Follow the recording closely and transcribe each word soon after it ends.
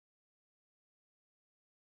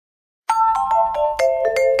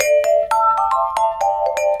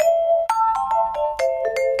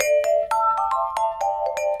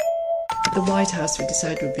the White House we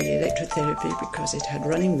decided would be electrotherapy because it had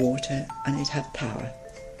running water and it had power.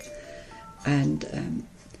 And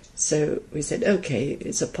so we said, okay,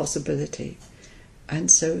 it's a possibility. And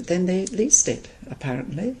so then they leased it,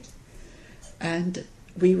 apparently. And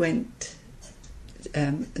we went,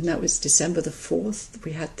 and that was December the 4th.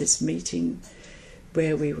 We had this meeting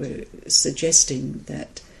where we were suggesting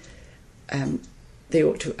that they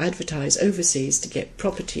ought to advertise overseas to get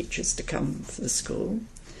proper teachers to come for the school,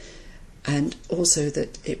 and also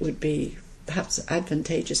that it would be perhaps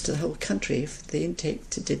advantageous to the whole country if the intake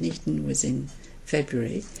to Dunedin was in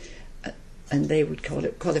February, and they would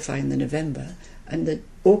qualify in the November, and the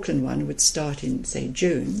Auckland one would start in, say,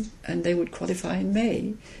 June, and they would qualify in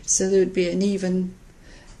May, so there would be an even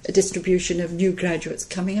distribution of new graduates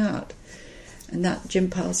coming out. And that Jim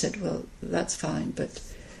Powell said, well, that's fine, but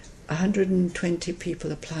 120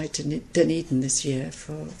 people applied to Dunedin this year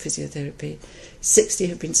for physiotherapy. 60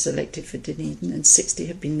 have been selected for Dunedin and 60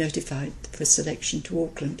 have been notified for selection to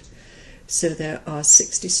Auckland. So there are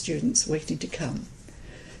 60 students waiting to come.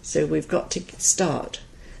 So we've got to start.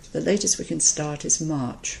 The latest we can start is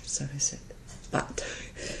March, so I said. But,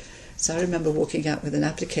 so I remember walking out with an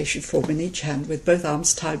application form in each hand with both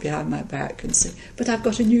arms tied behind my back and saying, but I've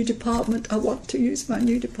got a new department, I want to use my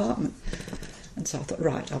new department. And so I thought,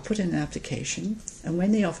 right, I'll put in an application, and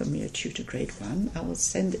when they offer me a tutor grade 1, I will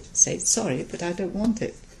send it, say, sorry, but I don't want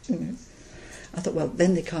it. You know. I thought, well,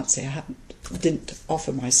 then they can't say I didn't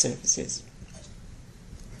offer my services.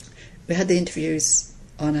 We had the interviews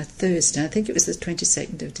on a Thursday, I think it was the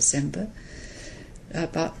 22nd of December.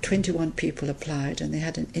 About 21 people applied, and they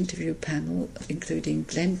had an interview panel including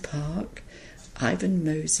Glenn Park, Ivan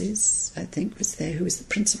Moses, I think was there, who was the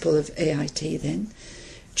principal of AIT then,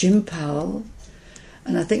 Jim Powell,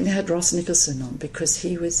 and I think they had Ross Nicholson on because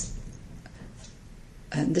he was,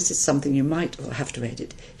 and this is something you might have to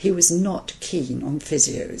edit, he was not keen on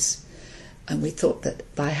physios. And we thought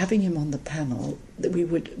that by having him on the panel, that we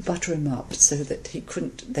would butter him up so that he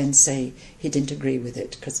couldn't then say he didn't agree with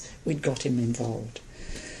it, because we'd got him involved.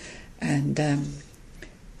 And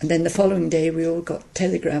then the following day we all got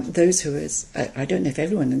telegram, those who was, I don't know if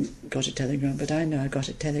everyone got a telegram, but I know I got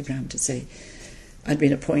a telegram to say I'd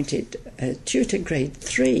been appointed tutor grade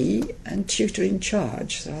 3 and tutor in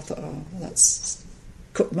charge. So I thought, oh, that's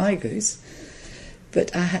cooked my goose.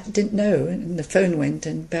 But I didn't know, and the phone went,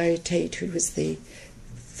 and Barry Tate, who was the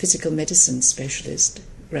physical medicine specialist,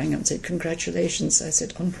 rang up and said, congratulations. I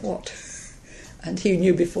said, on what? And he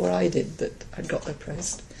knew before I did that I'd got the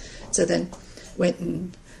post. So then went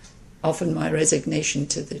and offered my resignation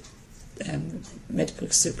to the medical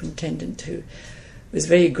superintendent, who was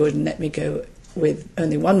very good and let me go with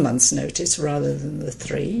only 1 month's notice rather than the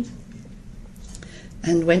 3.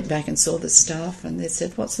 And went back and saw the staff, and they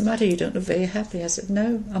said, what's the matter? You don't look very happy. I said,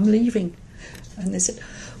 no, I'm leaving. And they said,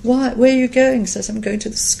 why? Where are you going? So I said, I'm going to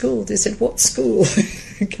the school. They said, what school?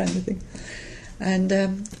 kind of thing. And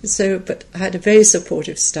but I had a very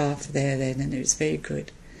supportive staff there then, and it was very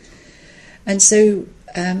good. And so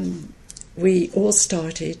we all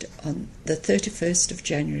started on the 31st of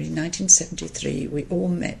January 1973. We all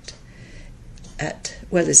met at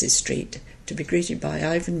Wellesley Street to be greeted by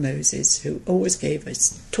Ivan Moses, who always gave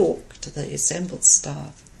us talk to the assembled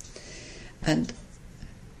staff. And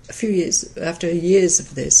after years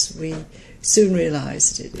of this, we soon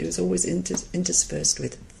realised it was always interspersed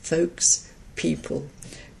with folks, people,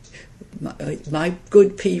 my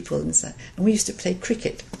good people, and we used to play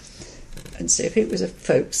cricket. And so if it was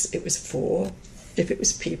folks, it was 4. If it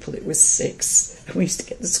was people, it was 6. And we used to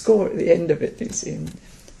get the score at the end of it, you see.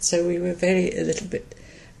 So we were a little bit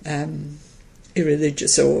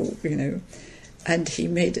irreligious, or and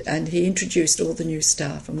he introduced all the new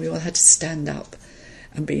staff, and we all had to stand up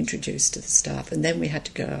and be introduced to the staff, and then we had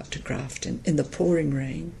to go out to Grafton in the pouring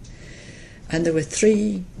rain. And there were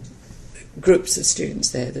 3 groups of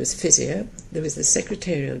students there. There was physio, there was the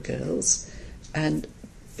secretarial girls, and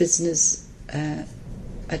business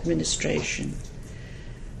administration.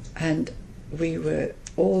 And we were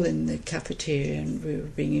all in the cafeteria, and we were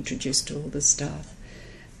being introduced to all the staff.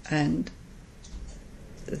 And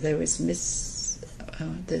there was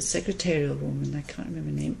the secretarial woman, I can't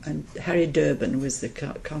remember her name, and Harry Durbin was the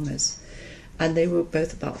commerce. And they were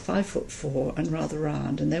both about 5'4" and rather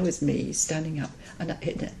round, and there was me standing up,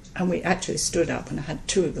 and we actually stood up, and I had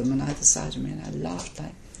 2 of them on either side of me, and I laughed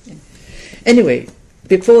like. Anyway,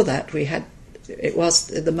 before that it was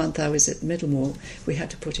the month I was at Middlemore, we had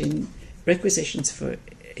to put in requisitions for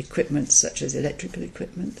equipment such as electrical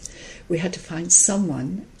equipment. We had to find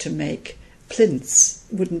someone to make plinths,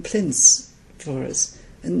 wooden plinths for us,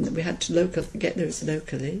 and we had to get those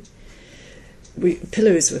locally.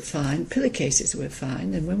 pillows were fine, pillowcases were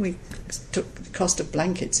fine, and when we took the cost of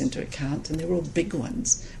blankets into account, and they were all big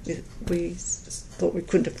ones, we thought we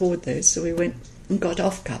couldn't afford those, so we went and got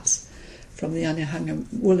offcuts from the Anahanga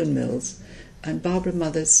woolen mills, and Barbara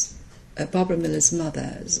Miller's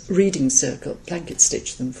mother's reading circle blanket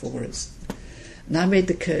stitched them for us. And I made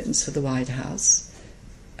the curtains for the White House,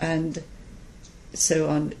 and so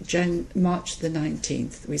on March the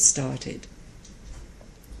 19th we started.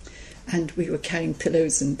 And we were carrying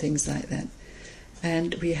pillows and things like that.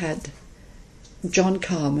 And we had John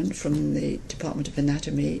Carman from the Department of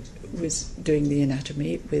Anatomy was doing the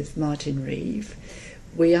anatomy with Martin Reeve.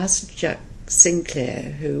 We asked Jack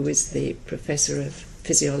Sinclair, who was the professor of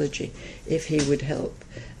physiology, if he would help,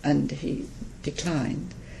 and he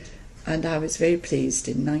declined. And I was very pleased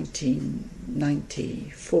in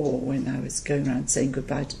 1994, when I was going around saying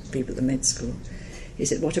goodbye to people at the med school. He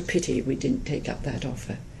said, "What a pity we didn't take up that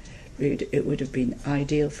offer. It would have been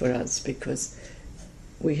ideal for us, because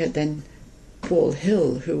we had then Paul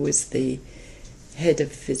Hill, who was the head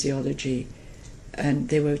of physiology, and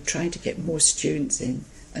they were trying to get more students in,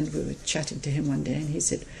 and we were chatting to him one day, and he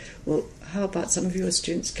said, well, how about some of your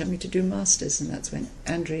students coming to do masters? And that's when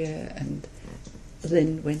Andrea and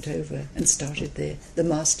Lynn went over and started the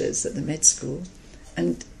masters at the med school,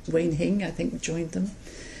 and Wayne Hing, I think, joined them.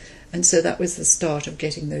 And so that was the start of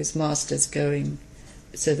getting those masters going,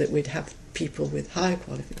 so that we'd have people with higher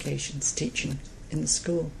qualifications teaching in the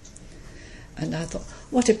school. And I thought,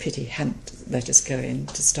 what a pity hadn't let us go in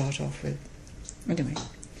to start off with. Anyway,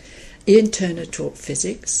 Ian Turner taught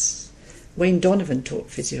physics, Wayne Donovan taught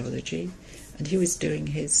physiology, and he was doing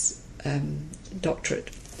his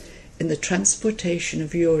doctorate in the transportation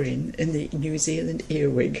of urine in the New Zealand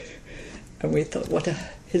earwig. And we thought, what a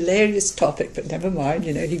hilarious topic, but never mind,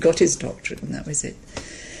 he got his doctorate and that was it.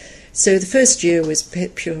 So the first year was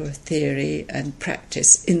pure theory and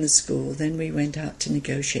practice in the school. Then we went out to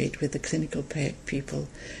negotiate with the clinical people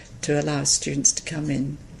to allow students to come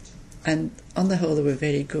in. And on the whole, they were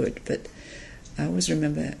very good. But I always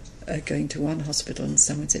remember going to one hospital and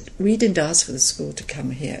someone said, we didn't ask for the school to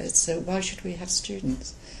come here, so why should we have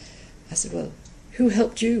students? I said, well, who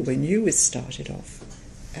helped you when you was started off?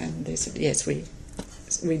 And they said, yes, we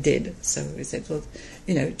did. So we said, well,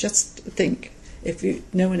 just think. If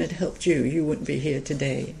no one had helped you, you wouldn't be here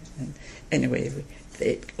today. And anyway,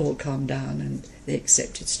 it all calmed down and they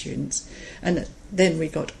accepted students. And then we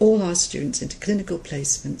got all our students into clinical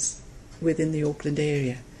placements within the Auckland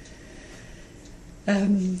area.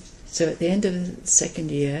 So at the end of the second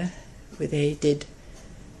year, they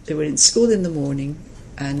were in school in the morning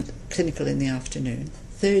and clinical in the afternoon.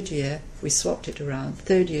 Third year, we swapped it around.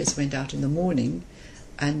 Third years went out in the morning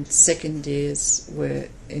and second years were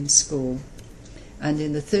in school. And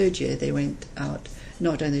in the third year, they went out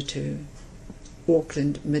not only to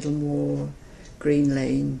Auckland, Middlemore, Green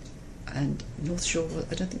Lane, and North Shore.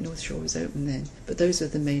 I don't think North Shore was open then, but those were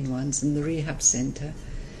the main ones, and the rehab centre.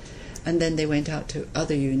 And then they went out to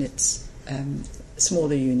other units,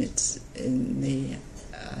 smaller units in the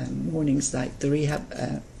mornings, like the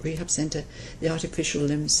rehab centre, the artificial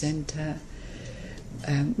limb centre,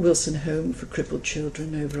 Wilson Home for crippled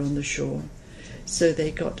children over on the shore. So they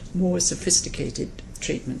got more sophisticated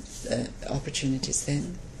treatment opportunities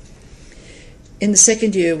then. In the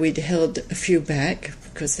second year, we'd held a few back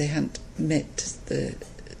because they hadn't met the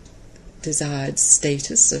desired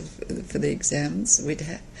status for the exams. We'd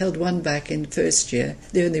held one back in first year,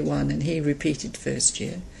 the only one, and he repeated first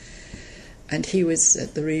year. And he was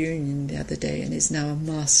at the reunion the other day and is now a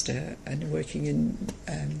master and working in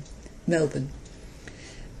Melbourne.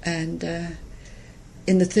 And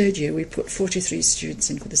in the third year, we put 43 students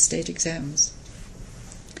in for the state exams.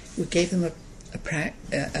 We gave them a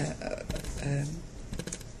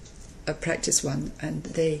practice one, and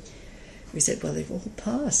we said, well, they've all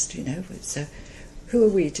passed, so who are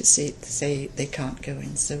we to say they can't go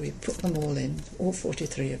in? So we put them all in, all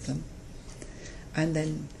 43 of them, and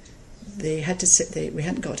then they had to sit there. We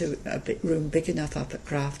hadn't got a room big enough up at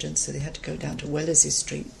Grafton, so they had to go down to Wellesley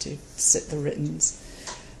Street to sit the writtens.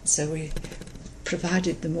 So we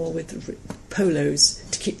provided them all with polos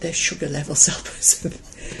to keep their sugar levels up.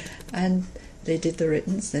 And they did the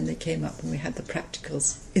writtens, then they came up and we had the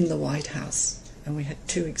practicals in the White House. And we had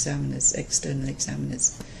two examiners, external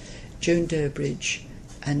examiners, Joan Durbridge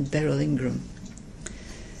and Beryl Ingram.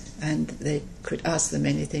 And they could ask them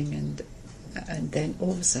anything, and then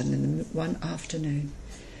all of a sudden, in one afternoon,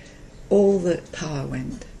 all the power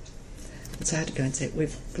went. And so I had to go and say,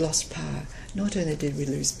 we've lost power. Not only did we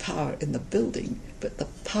lose power in the building, but the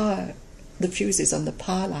fuses on the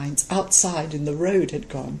power lines outside in the road had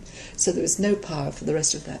gone. So there was no power for the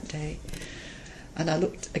rest of that day. And I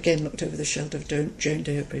looked over the shoulder of Joan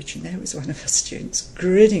Durbridge, and there was one of our students,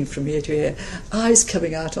 grinning from ear to ear, eyes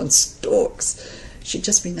coming out on stalks. She'd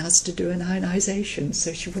just been asked to do an ionisation,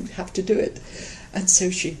 so she wouldn't have to do it. And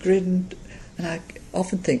so she grinned, and I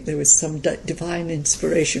often think there was some divine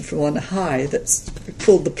inspiration from on high that's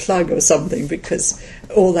pulled the plug or something, because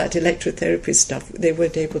all that electrotherapy stuff, they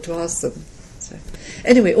weren't able to ask them. So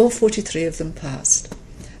anyway, all 43 of them passed.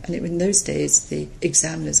 And in those days, the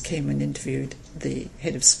examiners came and interviewed the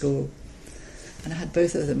head of school. And I had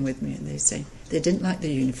both of them with me, and they say they didn't like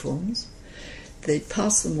the uniforms. They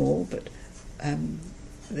passed them all, but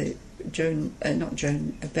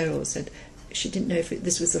Beryl said she didn't know if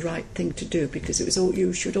this was the right thing to do, because it was all,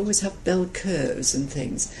 you should always have bell curves and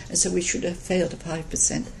things, and so we should have failed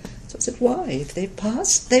 5%. So I said, why? If they've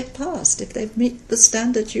passed, they've passed. If they've met the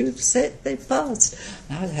standard you've set, they've passed.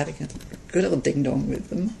 And I was having a good old ding-dong with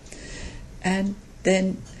them. And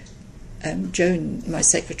then Joan, my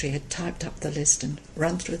secretary, had typed up the list and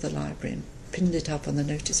run through the library and pinned it up on the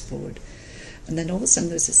notice board. And then all of a sudden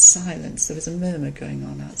there was a silence. There was a murmur going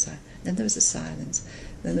on outside. Then there was a silence.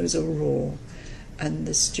 Then there was a roar. And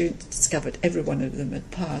the students discovered every one of them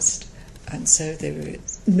had passed. And so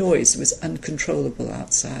noise was uncontrollable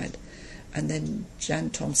outside. And then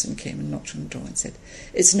Jan Thompson came and knocked on the door and said,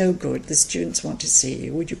 "It's no good, the students want to see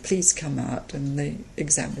you, would you please come out?" And the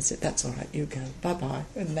examiner said, "That's all right, you go, bye-bye,"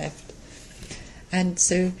 and left. And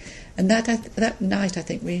so, and that night I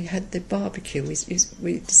think we had the barbecue.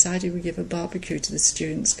 We decided we'd give a barbecue to the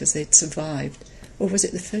students because they'd survived. Or was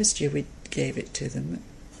it the first year we gave it to them?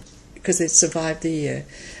 Because they'd survived the year.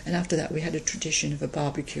 And after that we had a tradition of a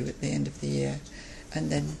barbecue at the end of the year, and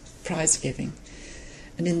then prize giving.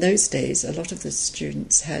 And in those days, a lot of the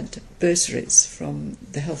students had bursaries from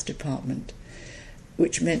the health department,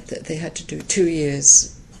 which meant that they had to do 2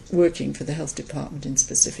 years working for the health department in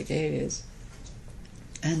specific areas.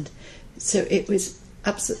 And so it was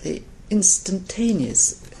absolutely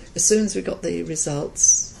instantaneous. As soon as we got the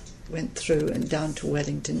results, went through and down to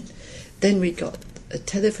Wellington, then we got a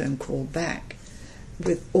telephone call back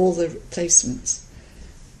with all the placements.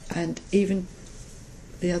 And even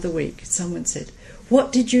the other week, someone said,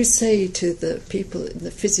 "What did you say to the people in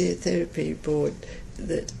the physiotherapy board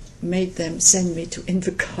that made them send me to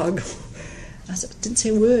Invercargill?" I said, "I didn't say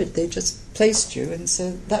a word, they just placed you," and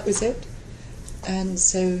so that was it. And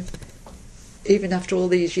so even after all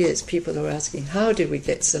these years, people are asking, how did we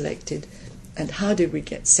get selected and how did we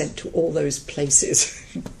get sent to all those places?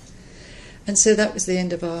 And so that was the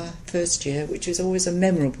end of our first year, which was always a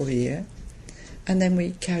memorable year. And then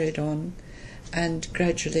we carried on, and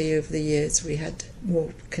gradually over the years we had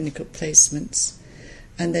more clinical placements.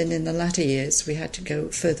 And then in the latter years we had to go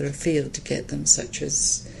further afield to get them, such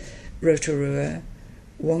as Rotorua,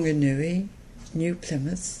 Wanganui, New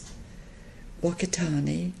Plymouth,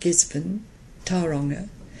 Wakatani, Gisborne, Tauranga,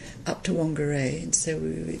 up to Whangarei. And so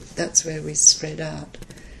that's where we spread out,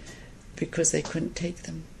 because they couldn't take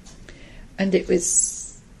them. And it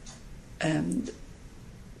was,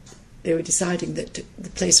 they were deciding that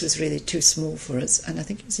the place was really too small for us. And I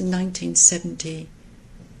think it was in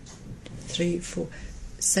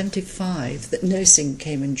 1975 that nursing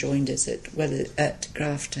came and joined us at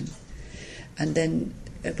Grafton. And then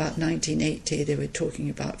about 1980 they were talking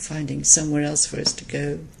about finding somewhere else for us to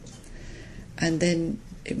go. And then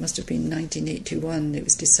it must have been 1981 it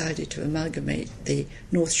was decided to amalgamate the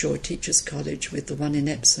North Shore Teachers' College with the one in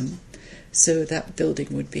Epsom, so that building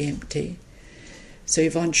would be empty. So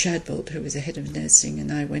Yvonne Shadbolt, who was the head of nursing,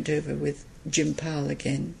 and I went over with Jim Powell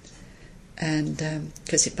again, and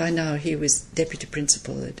because by now he was deputy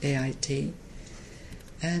principal at AIT,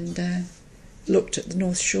 and looked at the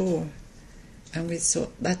North Shore, and we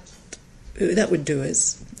thought that would do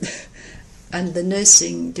us. And the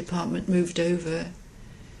nursing department moved over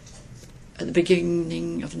at the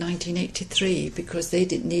beginning of 1983 because they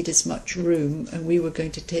didn't need as much room, and we were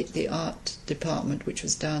going to take the art department, which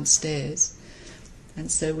was downstairs.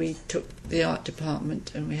 And so we took the art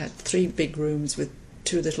department, and we had 3 big rooms with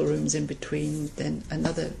 2 little rooms in between, then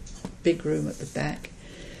another big room at the back.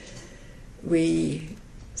 We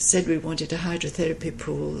said we wanted a hydrotherapy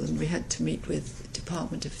pool, and we had to meet with the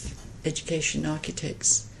Department of Education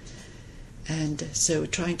Architects, and so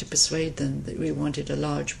trying to persuade them that we wanted a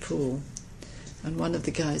large pool. And one of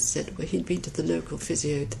the guys said, well, he'd been to the local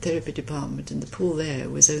physiotherapy department, and the pool there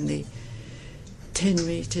was only 10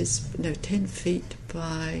 feet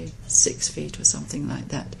by 6 feet or something like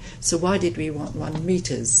that. So why did we want 1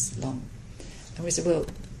 meters long? And we said, well,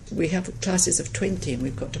 we have classes of 20 and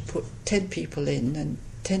we've got to put 10 people in, and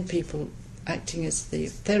 10 people acting as the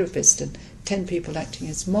therapist and 10 people acting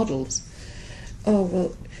as models. Oh,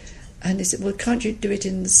 well, And he said, well, can't you do it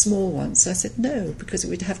in the small ones? I said, no, because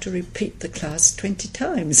we'd have to repeat the class 20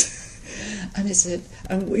 times. And he said,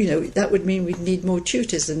 that would mean we'd need more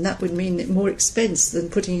tutors, and that would mean more expense than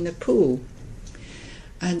putting in a pool.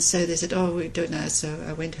 And so they said, oh, we don't know. So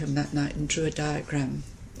I went home that night and drew a diagram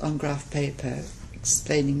on graph paper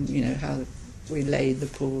explaining, how we laid the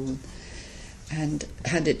pool, and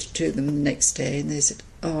handed it to them the next day. And they said,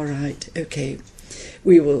 all right, okay,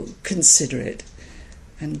 we will consider it.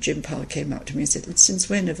 And Jim Powell came up to me and said, since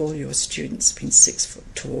when have all your students been 6 foot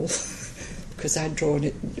tall? Because I'd drawn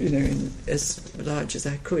it, in as large as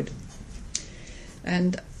I could.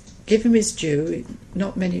 And give him his due,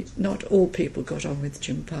 not all people got on with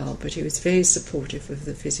Jim Powell, but he was very supportive of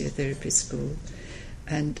the physiotherapy school.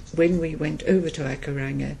 And when we went over to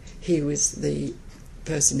Akaranga, he was the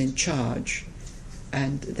person in charge,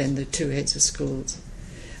 and then the 2 heads of schools.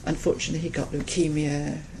 Unfortunately, he got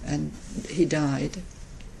leukemia and he died.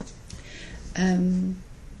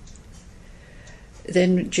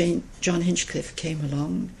 Then John Hinchcliffe came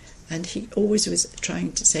along, and he always was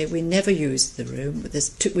trying to say, we never used the room,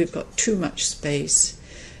 we've got too much space,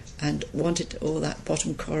 and wanted all that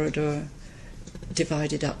bottom corridor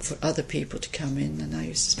divided up for other people to come in. And I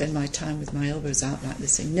used to spend my time with my elbows out like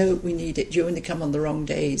this, saying, no, we need it, you only come on the wrong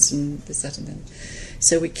days, and this, that, and then.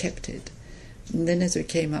 So we kept it. And then as we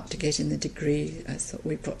came up to getting the degree, I thought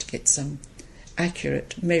we've got to get some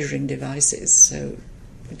accurate measuring devices, so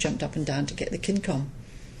we jumped up and down to get the Kincom.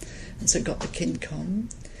 And so got the Kincom,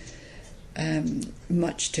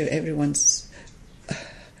 much to everyone's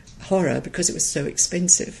horror, because it was so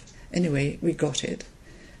expensive. Anyway, we got it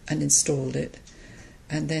and installed it,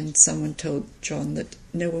 and then someone told John that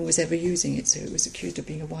no one was ever using it, so it was accused of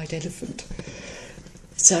being a white elephant.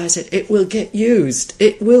 So I said, it will get used,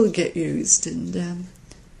 and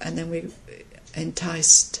then we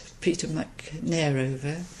enticed Peter McNair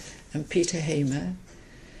over, and Peter Hamer,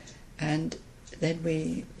 and at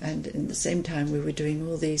the same time we were doing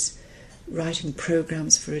all these writing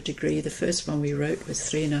programs for a degree. The first one we wrote was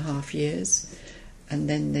 3.5 years, and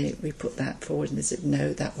then we put that forward, and they said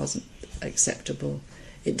no, that wasn't acceptable.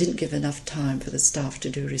 It didn't give enough time for the staff to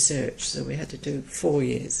do research, so we had to do 4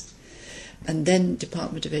 years. And then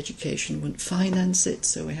Department of Education wouldn't finance it,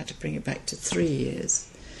 so we had to bring it back to 3 years.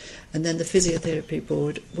 And then the Physiotherapy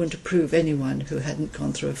Board wouldn't approve anyone who hadn't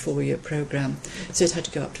gone through a 4-year programme, so it had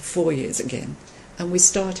to go up to 4 years again. And we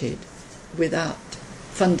started without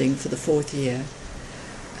funding for the 4th year,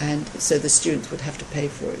 and so the students would have to pay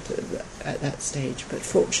for it at that stage. But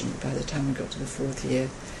fortunately, by the time we got to the 4th year,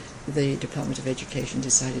 the Department of Education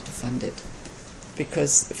decided to fund it,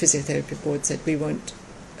 because the Physiotherapy Board said we won't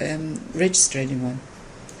register anyone.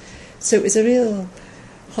 So it was a real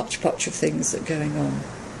hodgepodge of things that were going on.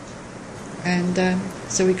 And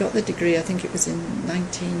so we got the degree, I think it was in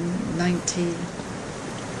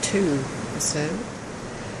 1992 or so.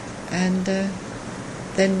 And then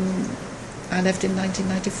I left in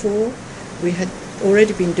 1994. We had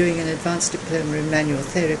already been doing an advanced diploma in manual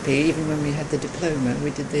therapy. Even when we had the diploma, we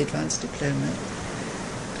did the advanced diploma.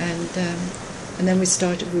 And then we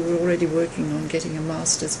were already working on getting a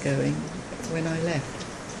master's going when I left.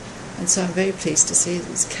 And so I'm very pleased to see that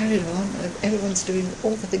it's carried on. Everyone's doing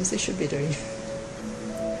all the things they should be doing.